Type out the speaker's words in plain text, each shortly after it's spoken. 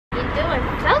doing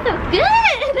so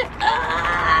good.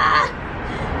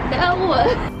 No.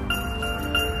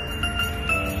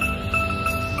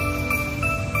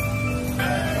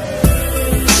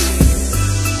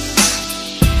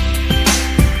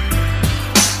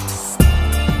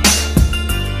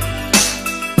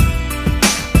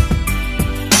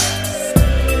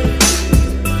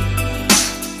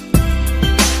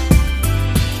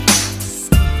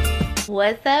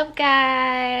 What's up,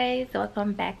 guys?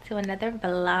 Welcome back to another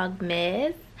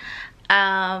Vlogmas.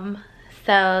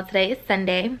 So today is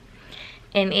Sunday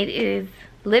and it is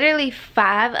literally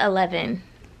 5:11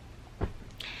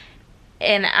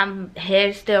 and I'm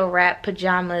hair still wrapped,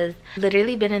 pajamas,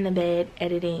 literally been in the bed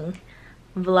editing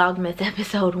Vlogmas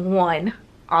episode 1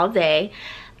 all day.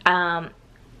 I'm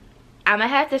gonna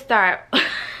have to start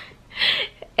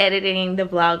editing the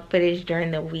vlog footage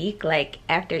during the week, like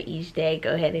after each day,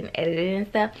 go ahead and edit it and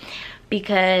stuff,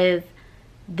 because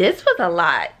this was a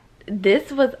lot.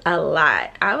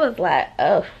 I was like,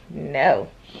 oh no.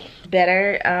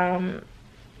 Better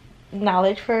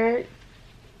knowledge for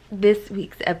this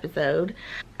week's episode.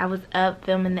 I was up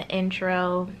filming the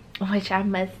intro, which I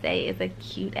must say is a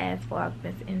cute ass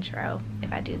Vlogmas intro,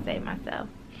 if I do say myself.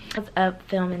 I was up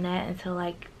filming that until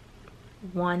like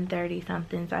 1:30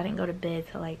 something, so I didn't go to bed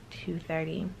till like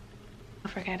 2:30. I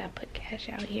forgot I put Kash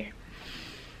out here.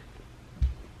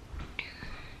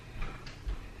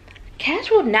 Kash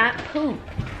will not poop.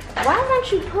 Why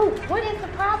won't you poop? What is the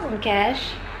problem,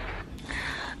 Kash?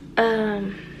 So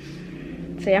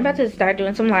I'm about to start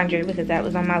doing some laundry because that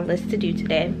was on my list to do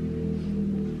today,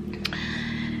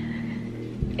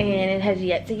 and it has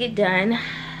yet to get done.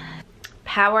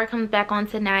 Power comes back on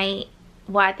tonight.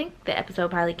 Well, I think the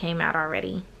episode probably came out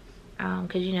already,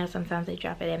 because you know sometimes they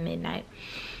drop it at midnight,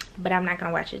 but I'm not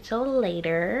gonna watch it till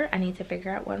later. I need to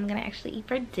figure out what I'm gonna actually eat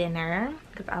for dinner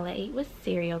because all I ate was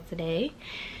cereal today.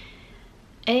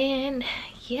 And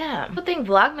yeah, I think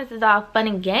Vlogmas is all fun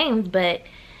and games, but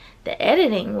the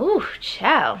editing, ooh,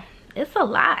 child, it's a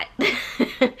lot.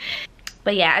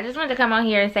 But yeah, I just wanted to come on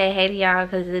here and say hey to y'all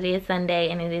because it is Sunday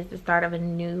and it is the start of a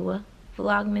new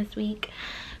Vlogmas week.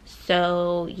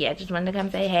 So yeah, just wanted to come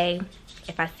say hey.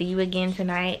 If I see you again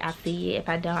tonight, I'll see you. If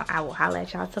I don't, I will holler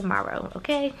at y'all tomorrow,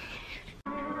 okay?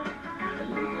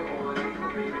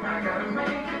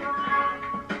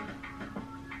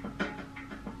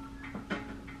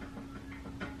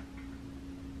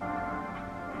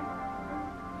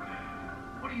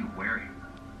 What are you wearing?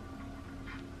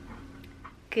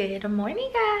 Good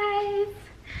morning, guys.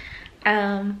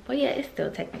 Well yeah, it's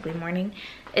still technically morning.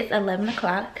 It's 11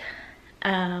 o'clock.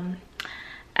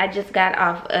 I just got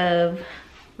off of,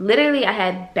 literally I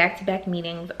had back-to-back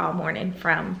meetings all morning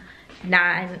from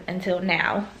 9 until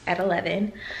now at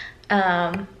 11.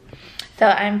 So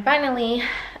I'm finally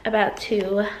about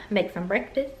to make some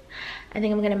breakfast. I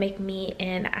think I'm gonna make me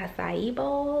an acai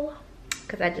bowl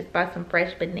because I just bought some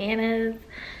fresh bananas.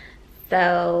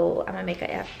 So I'm gonna make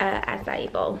a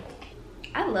acai bowl.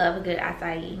 I love a good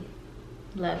acai.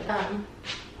 Love it.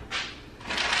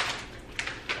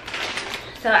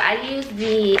 So I use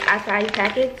the acai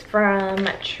packets from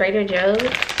Trader Joe's,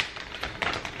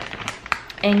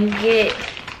 and you get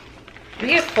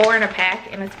 4 in a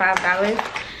pack and it's $5,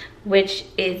 which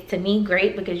is to me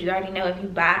great because you already know if you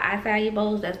buy acai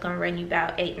bowls, that's gonna run you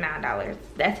about $8–9.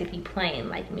 That's if you plain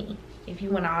like me. If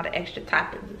you want all the extra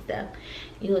toppings and stuff,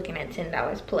 you're looking at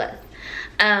 $10 plus.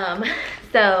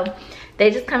 So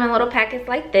they just come in little packets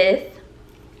like this.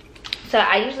 So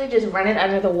I usually just run it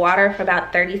under the water for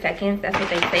about 30 seconds. That's what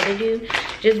they say to do.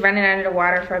 Just run it under the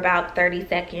water for about 30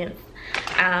 seconds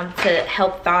to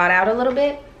help thaw it out a little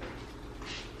bit.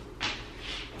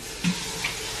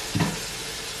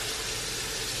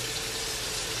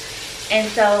 And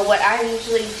so what I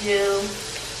usually do,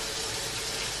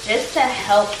 just to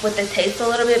help with the taste a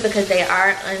little bit, because they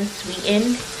are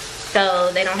unsweetened, so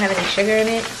they don't have any sugar in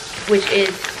it, which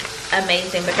is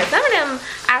amazing because some of them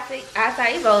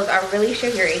acai bowls are really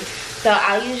sugary. So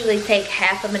I'll usually take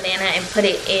half a banana and put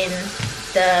it in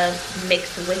the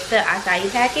mix with the acai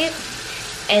packet,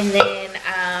 and then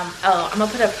oh, I'm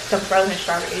gonna put some frozen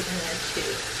strawberries in there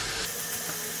too.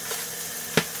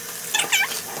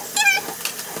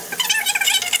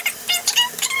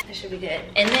 That should be good.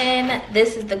 And then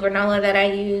this is the granola that I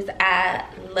use. I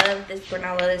love this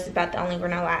granola. This is about the only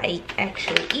granola I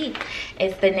actually eat.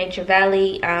 It's the Nature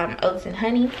Valley oats and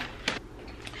honey.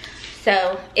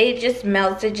 So it just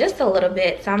melted just a little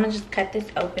bit. So I'm gonna just cut this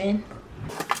open.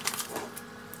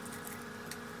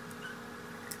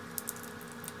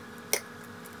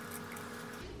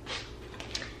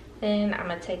 Then I'm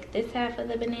gonna take this half of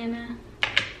the banana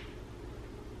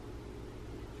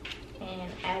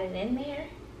and add it in there.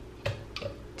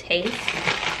 taste.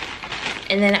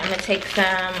 And then I'm gonna take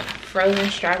some frozen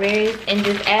strawberries and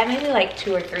just add maybe like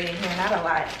 2 or 3 in here, not a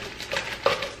lot.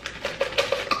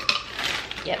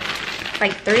 Yep,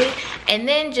 like 3. And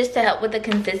then just to help with the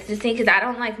consistency, because I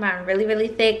don't like mine really, really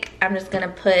thick, I'm just gonna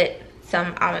put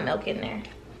some almond milk in there.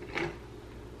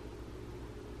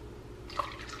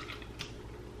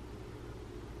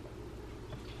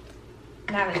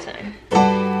 Not a ton.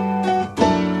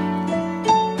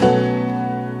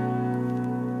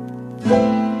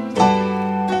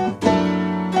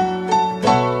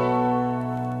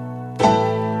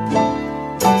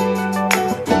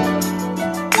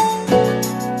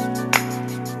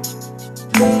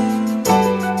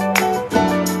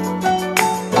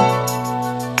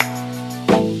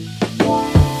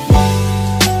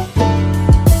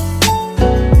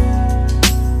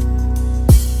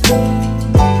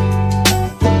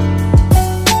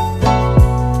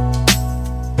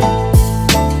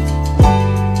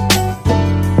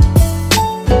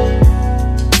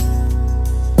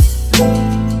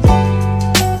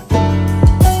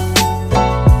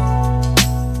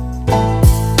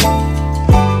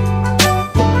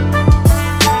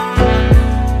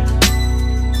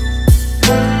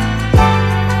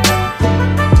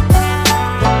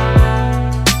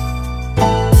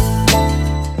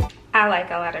 I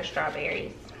like a lot of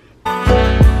strawberries.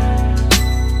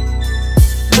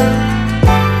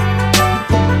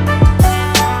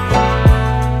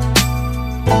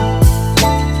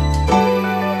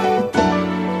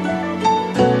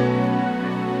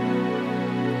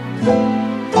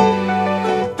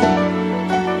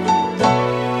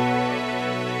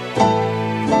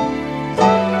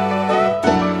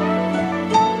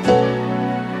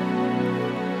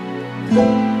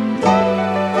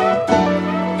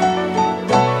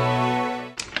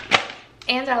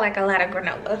 And I like a lot of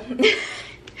granola.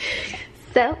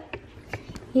 So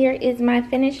here is my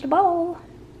finished bowl,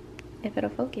 if it'll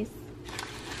focus.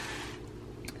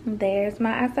 There's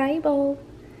my acai bowl.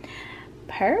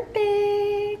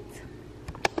 Perfect.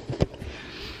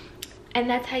 And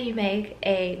that's how you make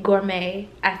a gourmet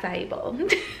acai bowl.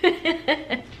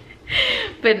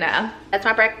 But no, that's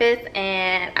my breakfast,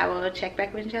 and I will check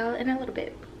back with y'all in a little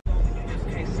bit.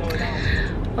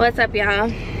 What's up,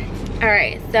 y'all? All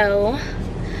right, so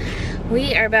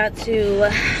we are about to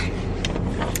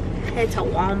head to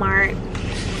Walmart.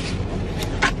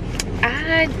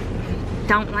 I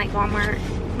don't like Walmart.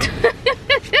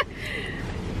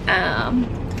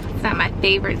 It's not my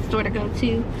favorite store to go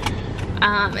to,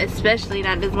 especially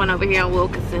not this one over here on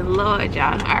Wilkinson. Lord,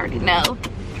 y'all already know.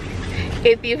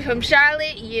 If you're from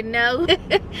Charlotte, you know.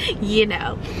 You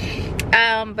know.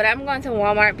 But I'm going to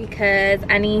Walmart because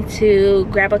I need to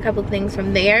grab a couple things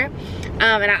from there,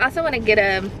 and I also want to get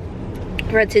a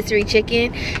rotisserie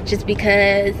chicken, just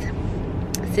because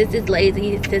sis is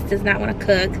lazy. Sis does not want to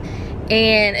cook,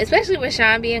 and especially with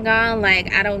Sean being gone,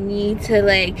 like I don't need to,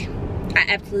 like I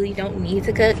absolutely don't need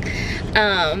to cook,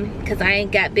 because I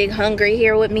ain't got Big Hungry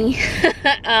here with me.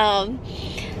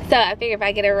 So I figure if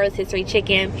I get a rotisserie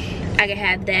chicken, I can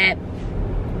have that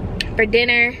for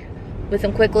dinner with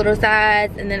some quick little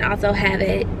sides, and then also have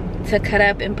it to cut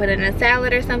up and put in a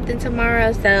salad or something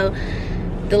tomorrow. So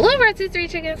the little rotisserie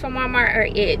chickens from Walmart are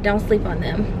it. Don't sleep on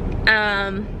them.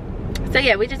 So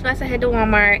yeah, we just about to head to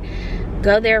Walmart,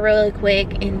 go there really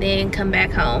quick, and then come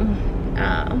back home.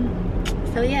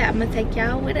 So yeah, I'm gonna take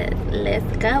y'all with us.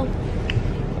 Let's go.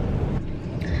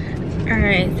 All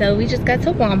right, so we just got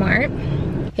to Walmart.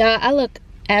 Y'all, I look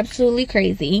absolutely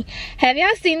crazy. Have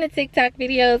y'all seen the TikTok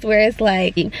videos where it's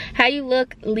like how you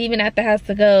look leaving out the house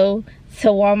to go to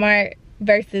Walmart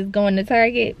versus going to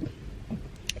Target?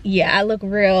 Yeah, I look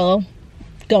real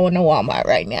going to Walmart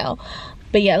right now.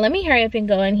 But yeah, let me hurry up and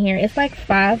go in here. It's like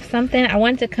 5 something. I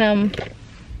wanted to come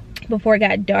before it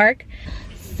got dark.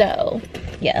 So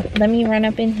yeah, let me run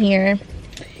up in here,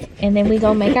 and then we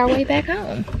gonna make our way back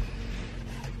home.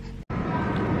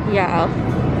 Y'all,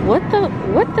 what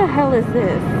the hell is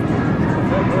this?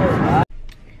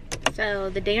 So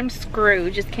the damn screw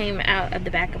just came out of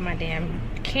the back of my damn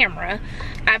camera.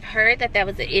 I've heard that that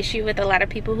was an issue with a lot of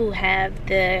people who have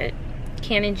the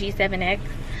Canon G7X,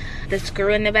 the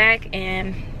screw in the back,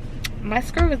 and my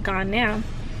screw is gone now.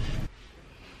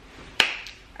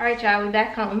 All right, y'all, we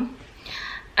back home.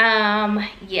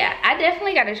 Yeah, I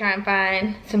definitely got to try and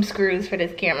find some screws for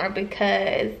this camera,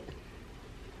 because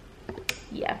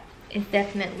yeah, it's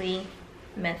definitely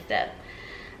messed up.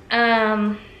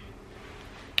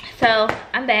 So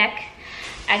I'm back.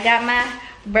 I got my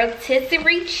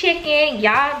rotisserie chicken.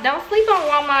 Y'all, don't sleep on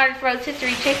Walmart's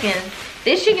rotisserie chickens.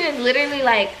 This chicken is literally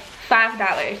like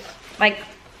 $5, like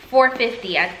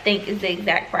 $4.50 I think is the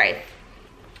exact price.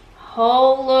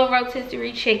 whole little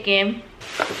rotisserie chicken.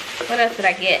 What else did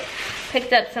I get?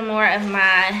 Picked up some more of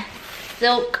my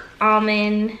silk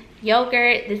almond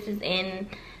yogurt. This is in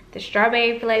the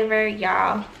strawberry flavor,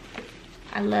 y'all.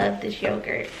 I love this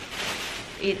yogurt.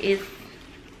 It is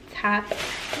top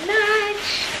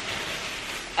notch.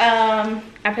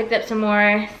 I picked up some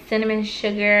more cinnamon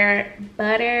sugar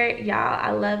butter. Y'all,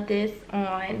 I love this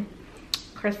on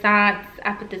croissants.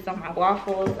 I put this on my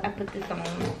waffles. I put this on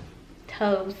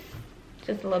toast.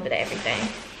 Just a little bit of everything.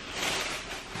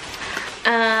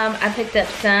 I picked up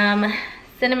some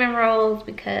cinnamon rolls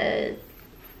because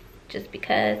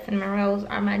cinnamon rolls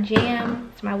are my jam.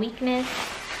 It's my weakness.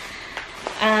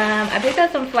 I picked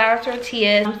up some flour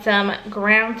tortillas, some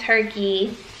ground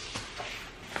turkey,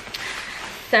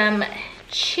 some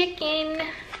chicken,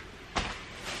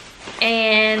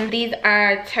 and these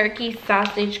are turkey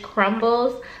sausage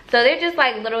crumbles. So they're just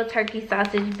like little turkey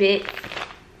sausage bits,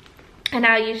 and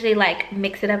I'll usually like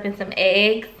mix it up in some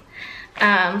eggs.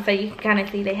 So you can kind of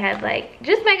see they have like,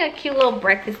 just make a cute little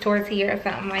breakfast tortilla or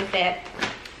something like that.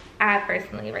 I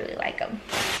personally really like them.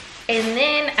 And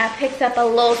then I picked up a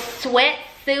little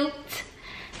sweatsuit.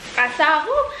 I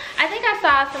think I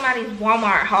saw somebody's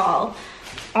Walmart haul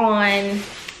on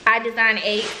iDesign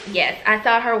 8. Yes, I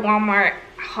saw her Walmart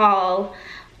haul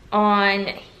on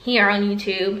here on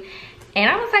YouTube. And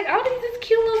I was like, oh, these is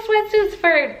cute little sweatsuits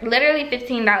for literally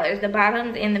 $15. The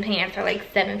bottoms and the pants are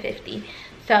like $7.50.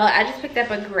 So I just picked up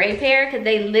a gray pair because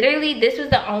they literally, this was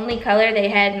the only color they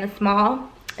had in the small.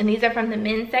 And these are from the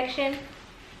men's section.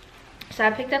 So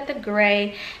I picked up the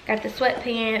gray, got the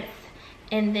sweatpants,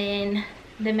 and then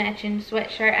the matching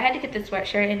sweatshirt. I had to get the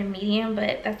sweatshirt in a medium,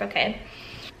 but that's okay.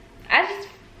 I just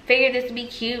figured this would be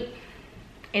cute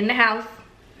in the house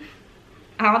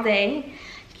all day.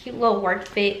 Cute little work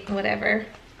fit, whatever.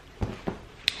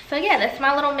 So yeah, that's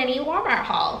my little mini Walmart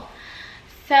haul.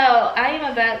 So I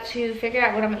am about to figure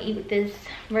out what I'm gonna eat with this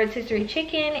rotisserie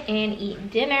chicken and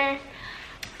eat dinner.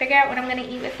 Figure out what I'm gonna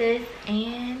eat with this,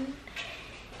 and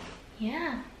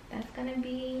yeah, that's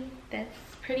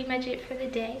pretty much it for the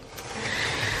day.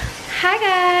 Hi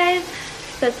guys,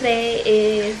 so today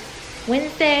is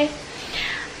Wednesday.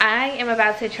 I am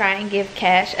about to try and give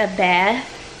Kash a bath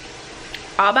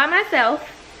all by myself.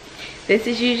 This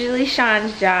is usually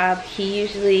Sean's job. He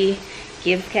usually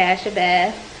gives Kash a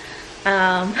bath.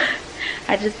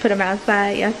 I just put him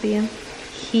outside, y'all see him?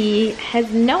 He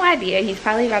has no idea. He's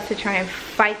probably about to try and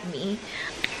fight me,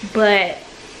 but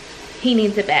he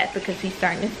needs a bath because he's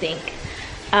starting to stink.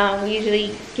 We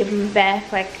usually give him a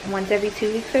bath like once every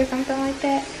 2 weeks or something like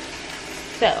that.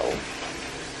 So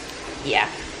yeah,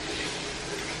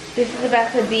 this is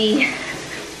about to be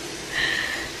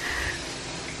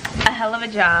a hell of a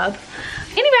job.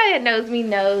 Anybody that knows me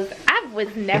knows I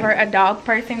was never a dog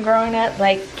person growing up.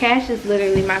 Like, Kash is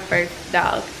literally my first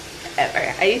dog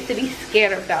ever. I used to be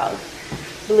scared of dogs,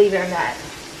 believe it or not.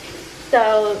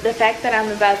 So the fact that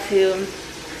I'm about to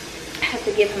have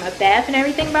to give him a bath and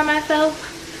everything by myself,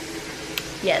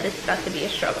 yeah, this is about to be a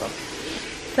struggle.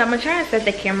 So I'm gonna try and set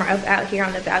the camera up out here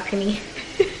on the balcony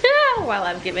while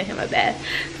I'm giving him a bath.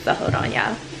 So hold on,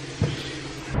 y'all.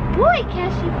 Boy,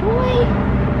 Cashy boy.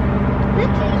 Look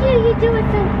at you, you're doing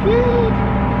so good.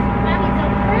 Mommy's so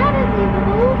proud of you,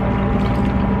 boo.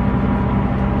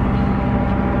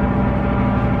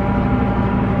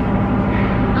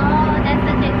 Oh, that's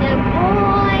such a good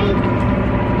boy.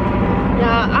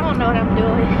 Y'all, I don't know what I'm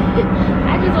doing. I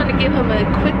just want to give him a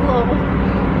quick little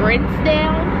rinse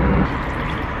down.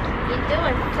 You're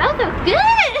doing so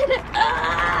good.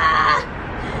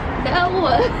 No.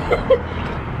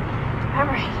 All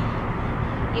right.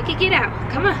 You can get out.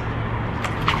 Come on.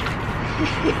 I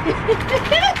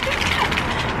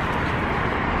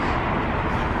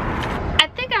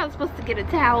think I was supposed to get a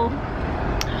towel.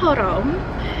 Hold on.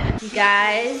 You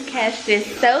guys, Kash did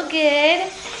so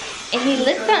good. And he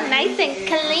looks so nice and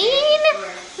clean.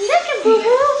 Look at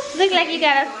boo-boo. Look like you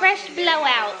got a fresh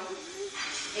blowout.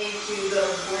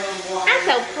 I'm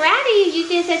so proud of you. You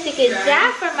did such a good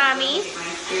job for mommy.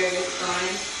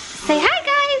 Say hi,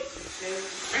 guys.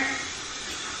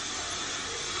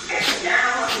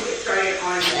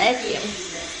 Bless you.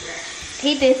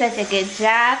 He did such a good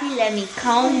job. He let me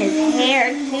comb his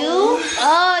hair too.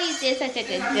 Oh, you did such a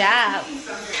good job.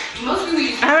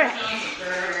 Alright.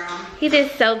 He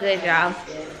did so good, y'all.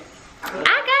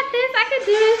 I got this. I can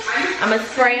do this. I'm going to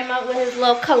spray him up with his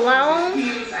little cologne.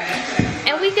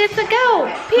 And we good to go.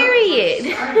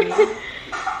 Period.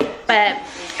 But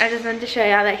I just wanted to show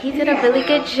y'all that he did a really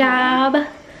good job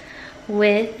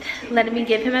with letting me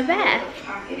give him a bath.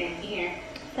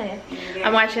 So,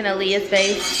 I'm watching Aaliyah's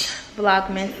face,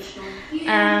 Vlogmas.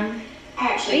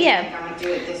 But yeah,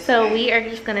 so we are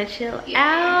just gonna chill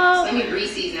out, eat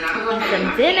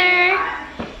some dinner,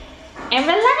 and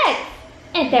relax.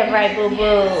 Ain't that right, boo boo?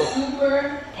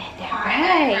 Ain't that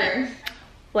right?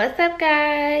 What's up,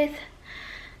 guys?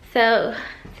 So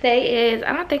today is,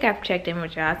 I don't think I've checked in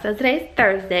with y'all. So today's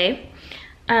Thursday.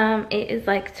 It is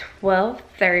like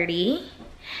 12:30,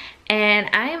 and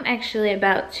I am actually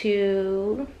about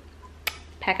to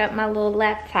pack up my little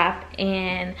laptop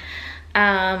and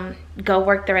go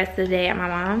work the rest of the day at my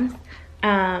mom's.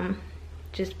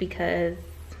 Just because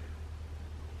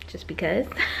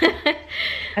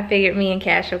I figured me and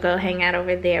Kash will go hang out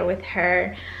over there with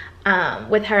her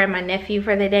and my nephew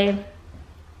for the day.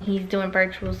 He's doing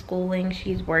virtual schooling,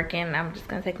 she's working. I'm just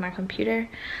gonna take my computer.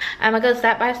 I'm gonna go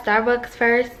stop by Starbucks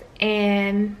first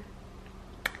and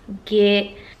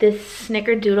get this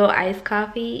snickerdoodle iced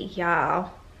coffee.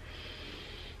 Y'all,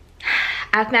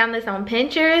 I found this on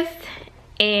Pinterest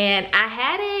and I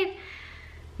had it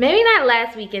maybe not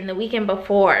last weekend, the weekend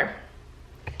before.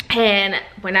 And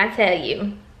when I tell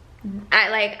you, I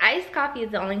like iced coffee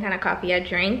is the only kind of coffee I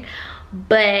drink,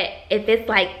 but if it's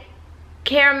like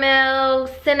caramel,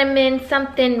 cinnamon,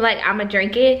 something, like, I'ma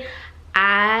drink it.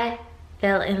 I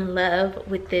fell in love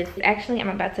with this. Actually, I'm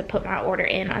about to put my order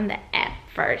in on the app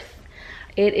first.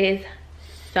 It is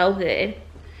so good.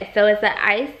 So it's an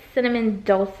iced cinnamon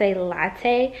dulce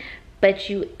latte, but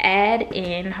you add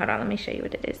in, hold on, let me show you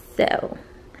what it is. So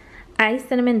iced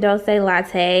cinnamon dulce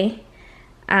latte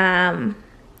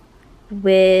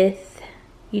with,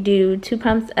 you do 2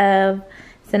 pumps of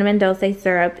cinnamon dulce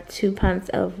syrup, 2 pumps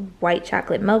of white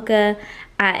chocolate mocha.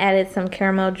 I added some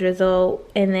caramel drizzle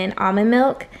and then almond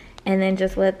milk, and then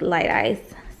just with light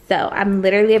ice. So I'm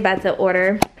literally about to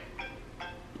order.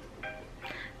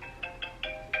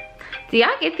 Do y'all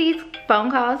get these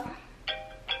phone calls?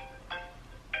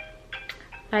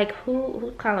 Like,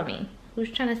 who's calling me? Who's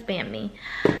trying to spam me?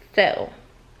 So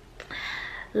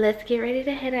let's get ready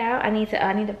to head out. I need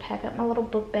to pack up my little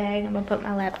book bag. I'm gonna put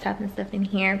my laptop and stuff in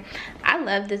here. I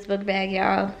love this book bag,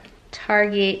 y'all.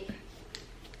 Target,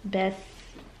 best.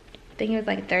 I think it was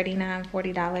like $39,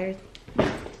 $40.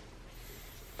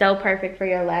 So perfect for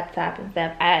your laptop and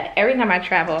stuff. Every time I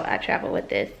travel with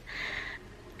this.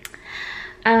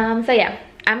 So yeah,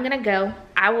 I'm gonna go.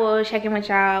 I will check in with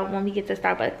y'all when we get to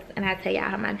Starbucks and I'll tell y'all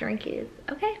how my drink is.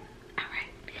 Okay?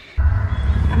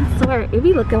 I swear, it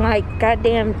be looking like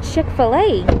goddamn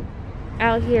Chick-fil-A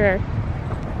out here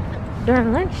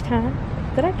during lunchtime.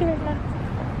 Did I get it now?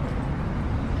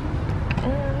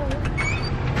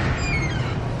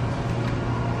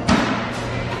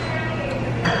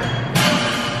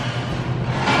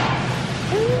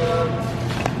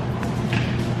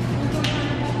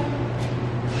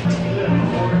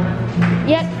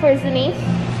 Yep, for Zenese.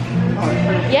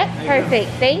 Yep, perfect.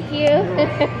 Thank you.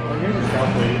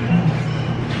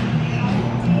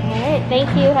 Alright, thank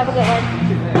you. Have a good one.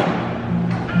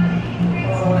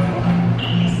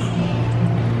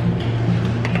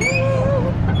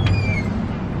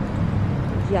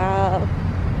 Y'all.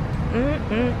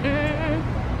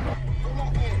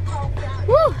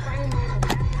 Woo.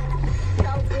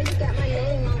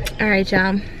 Alright,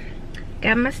 y'all.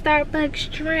 Got my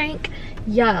Starbucks drink.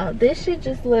 Y'all, this shit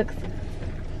just looks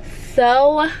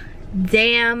so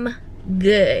damn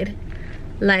good.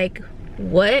 Like,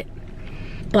 what?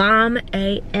 Bomb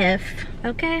AF.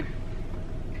 Okay.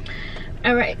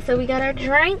 All right, so we got our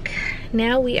drink.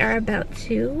 Now we are about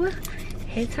to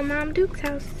head to Mom Duke's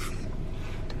house.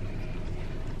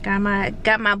 Got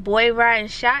my boy riding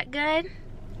shotgun,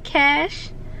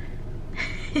 Kash.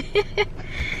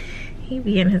 He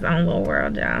be in his own little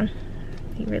world, y'all.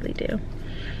 He really do.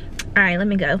 All right, let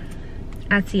me go.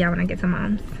 I'll see y'all when I get to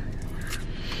Mom's.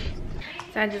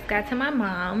 So I just got to my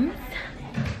Mom's.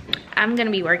 I'm gonna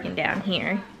be working down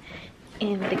here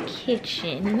in the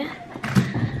kitchen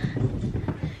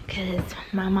because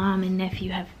my mom and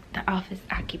nephew have the office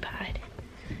occupied.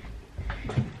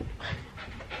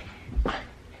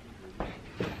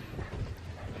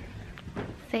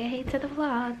 Say hey to the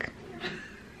vlog.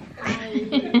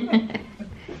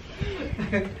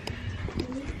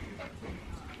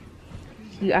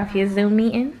 You off your Zoom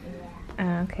meeting?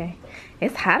 Oh, okay.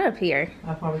 It's hot up here.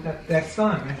 That's why we got that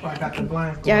sun. That's why I got the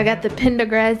blinds. Y'all got the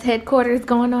Pendergrass headquarters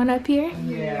going on up here?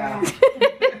 Yeah.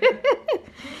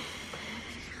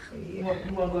 You want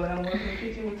to go down to the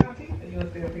kitchen with Tati? Or you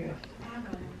want to stay up here?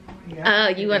 Oh,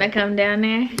 you want to come down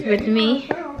there with me?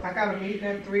 I got a meeting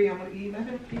at 3. I'm going to eat.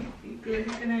 Nothing. Eat good.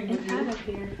 You can hang with you. Up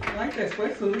here. I like that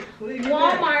sweatsuit.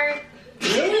 Walmart.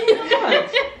 Really? How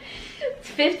much?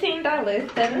 It's $15.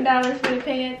 $7 for the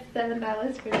pants,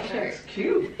 $7 for the shirt. That's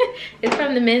cute. It's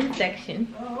from the men's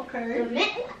section. Oh, okay.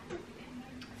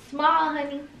 Small,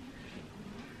 honey.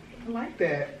 I like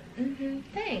that.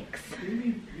 Thanks.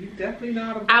 You definitely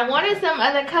not. I wanted some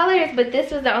other colors, but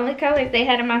this was the only colors they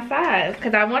had in my size.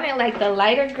 Because I wanted like the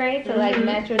lighter gray to like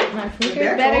match with my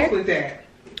sneakers better. Goes with that.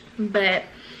 But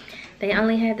they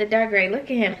only had the dark gray. Look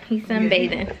at him. He's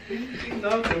sunbathing. He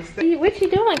loves those. What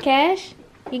you doing, Cash?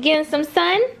 You getting some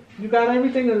sun? You got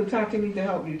everything at the top you need to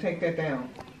help you take that down.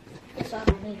 That's all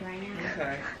I need right now.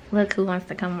 Okay. Look who wants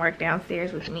to come work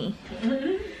downstairs with me.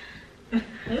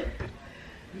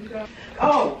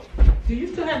 Oh, do you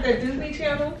still have that Disney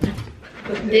Channel?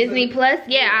 Disney Plus?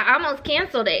 Yeah, I almost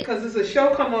canceled it. Because there's a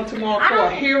show coming on tomorrow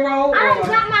called Hero. I don't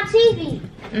got my TV.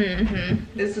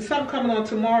 There's something coming on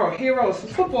tomorrow. Hero. It's a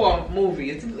football movie.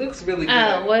 It looks really good.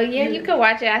 Oh, well, yeah, you can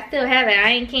watch it. I still have it. I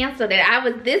ain't canceled it. I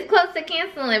was this close to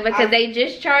canceling it because they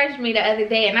just charged me the other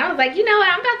day. And I was like, you know what?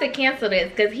 I'm about to cancel this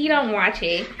because he don't watch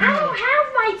it. I don't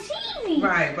have my TV.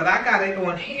 Right, but I got it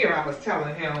on here. I was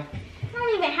telling him. I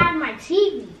don't even have my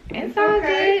TV. It's all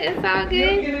good. It's all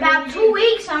good. About 2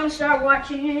 weeks, I'm gonna start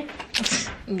watching it.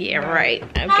 Yeah, right.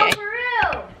 Okay. No, for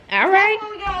real. All right. That's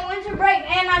when we go on winter break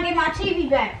and I get my TV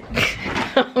back.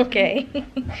 Okay.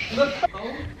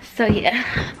 So yeah,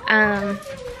 I'm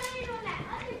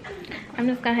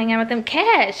just gonna hang out with them.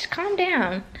 Cash, calm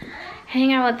down.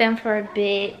 Hang out with them for a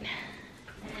bit.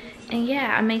 And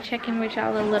yeah, I may check in with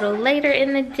y'all a little later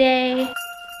in the day.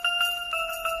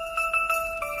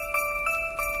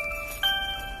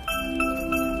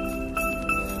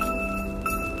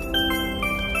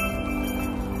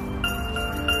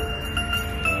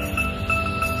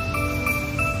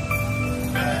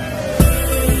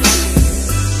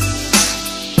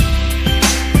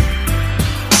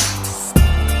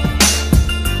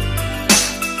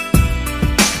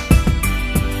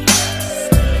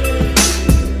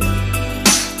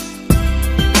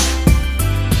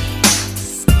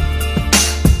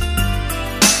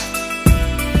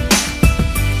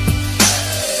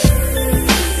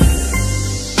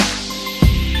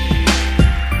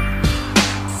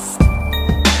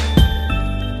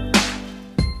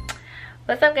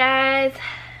 What's up, guys?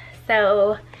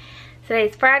 So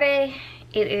today's Friday.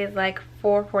 It is like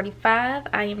 4:45.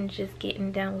 I am just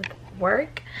getting done with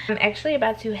work. I'm actually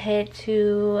about to head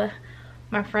to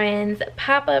my friend's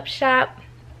pop-up shop,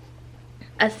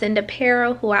 Ascend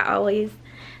Apparel, who I always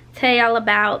tell y'all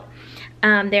about.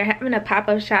 They're having a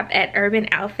pop-up shop at Urban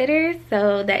Outfitters,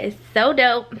 so that is so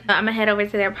dope. I'm gonna head over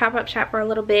to their pop-up shop for a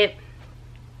little bit.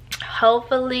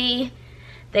 Hopefully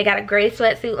they got a gray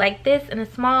sweatsuit like this in a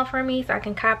small for me, so I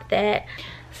can cop that.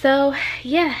 So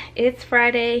yeah, it's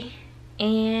Friday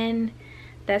and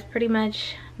that's pretty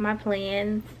much my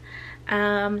plans. So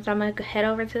I'm gonna head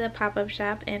over to the pop-up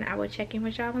shop and I will check in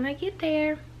with y'all when I get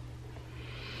there.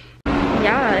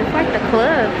 Y'all, it's like the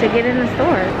club to get in the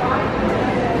store.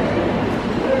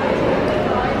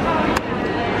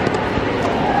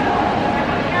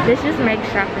 This just makes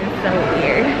shopping so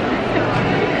weird.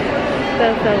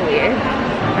 So weird.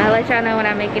 I'll let y'all know when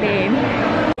I make it in.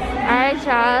 Alright,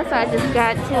 y'all, so I just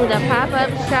got to the pop-up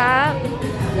shop.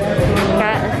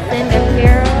 Got Ascend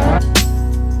Apparel.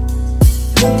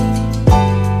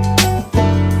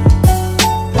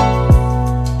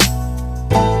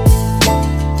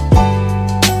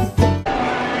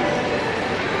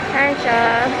 Alright,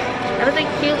 y'all, that was a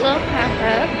cute little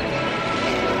pop-up.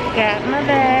 Got my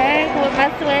bag with my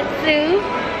sweatsuit.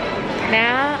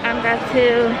 Now I'm about to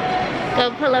go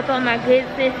pull up on my good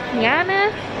sis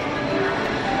Kiana.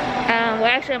 Well,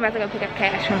 actually I'm about to go pick up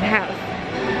Cash from the house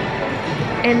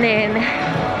and then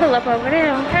pull up over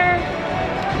there on her.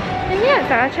 And yeah,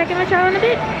 so I'll check in with y'all in a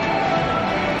bit.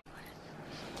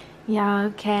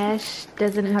 Y'all, Cash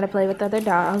doesn't know how to play with other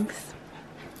dogs.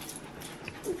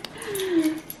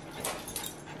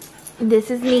 This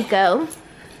is Nico.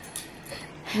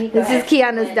 This is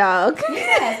Kiana's dog. He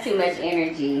has too much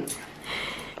energy.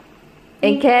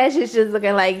 And Cash is just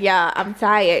looking like, y'all, I'm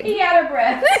tired. He out of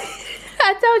breath.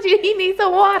 I told you he needs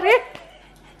some water.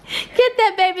 Get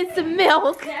that baby some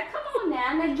milk. Now, come on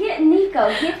now. Now get Nico.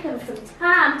 Give him some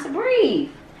time to breathe.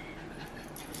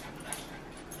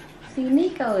 See,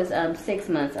 Nico is 6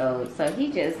 months old, so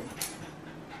he just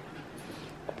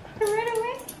ran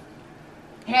away.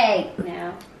 Hey,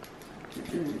 now.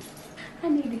 I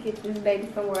need to get this baby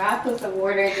somewhere. I'll put some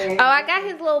water in there. Oh, I got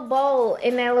his little bowl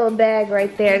in that little bag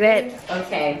right there. That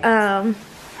okay.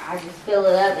 I'll just fill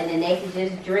it up and then they can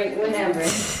just drink whenever.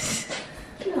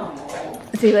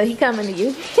 See, look, he coming to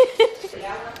you.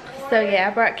 So yeah,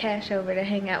 I brought Cash over to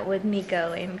hang out with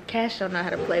Nico, and Cash don't know how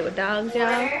to play with dogs,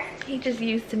 y'all. He just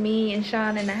used to me and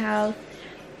Sean in the house.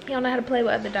 He don't know how to play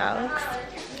with other dogs.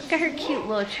 Look at her cute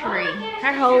little tree.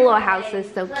 Her whole little house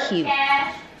is so cute.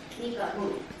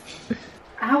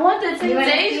 I want the You want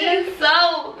to Temptation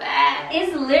so bad.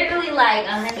 It's literally like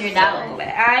 $100.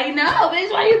 I know,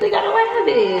 bitch. Why you think I don't have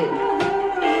it?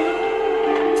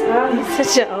 Oh, you're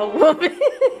such an old woman.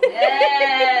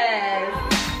 Yes.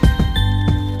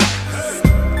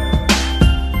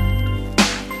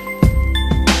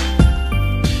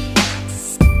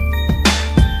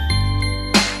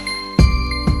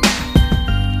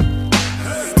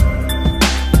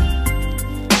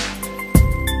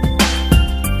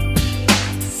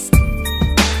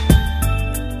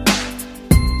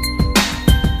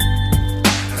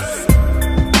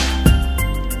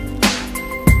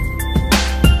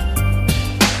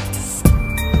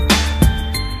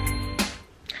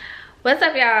 What's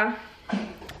up, y'all?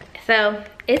 So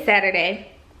it's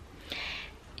Saturday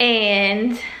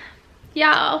and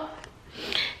y'all,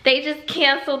 they just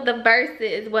canceled the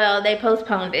verses. Well, they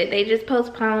postponed it. They just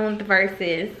postponed the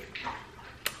verses,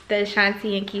 the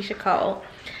Ashanti and Keisha Cole.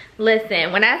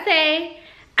 Listen, when I say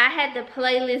I had the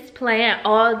playlist playing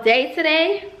all day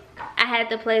today, I had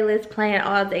the playlist playing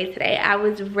all day today. I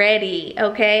was ready,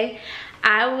 okay?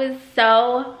 I was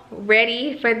so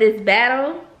ready for this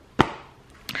battle.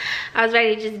 I was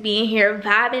ready to just be in here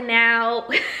vibing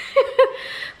out.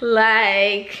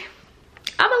 Like,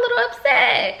 I'm a little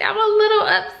upset. I'm a little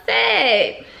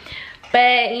upset.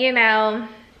 But, you know,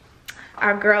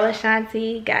 our girl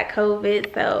Ashanti got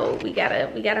COVID, so we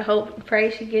gotta hope and pray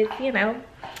she gets, you know,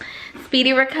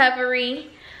 speedy recovery.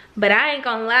 But I ain't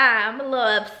gonna lie, I'm a little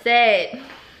upset.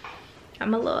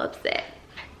 I'm a little upset.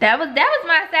 That was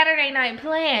my Saturday night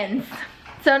plans.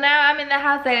 So now I'm in the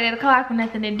house at 8 o'clock with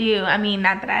nothing to do. I mean,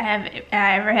 not that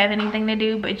I ever have anything to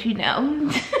do, but you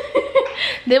know.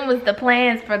 Them was the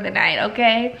plans for the night,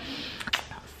 okay?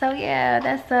 So yeah,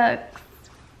 that sucks.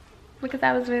 Because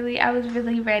I was really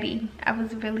ready. I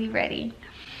was really ready.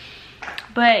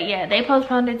 But yeah, they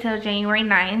postponed it till January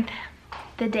 9th,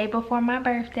 the day before my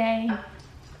birthday.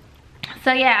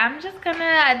 So yeah, I'm just gonna,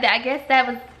 I guess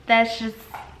that's just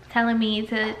telling me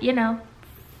to, you know,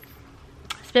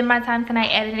 spend my time tonight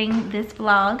editing this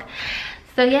vlog.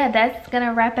 So yeah, that's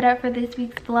gonna wrap it up for this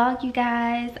week's vlog, you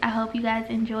guys. I hope you guys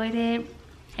enjoyed it,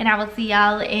 and I will see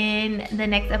y'all in the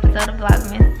next episode of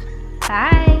Vlogmas.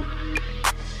 Bye.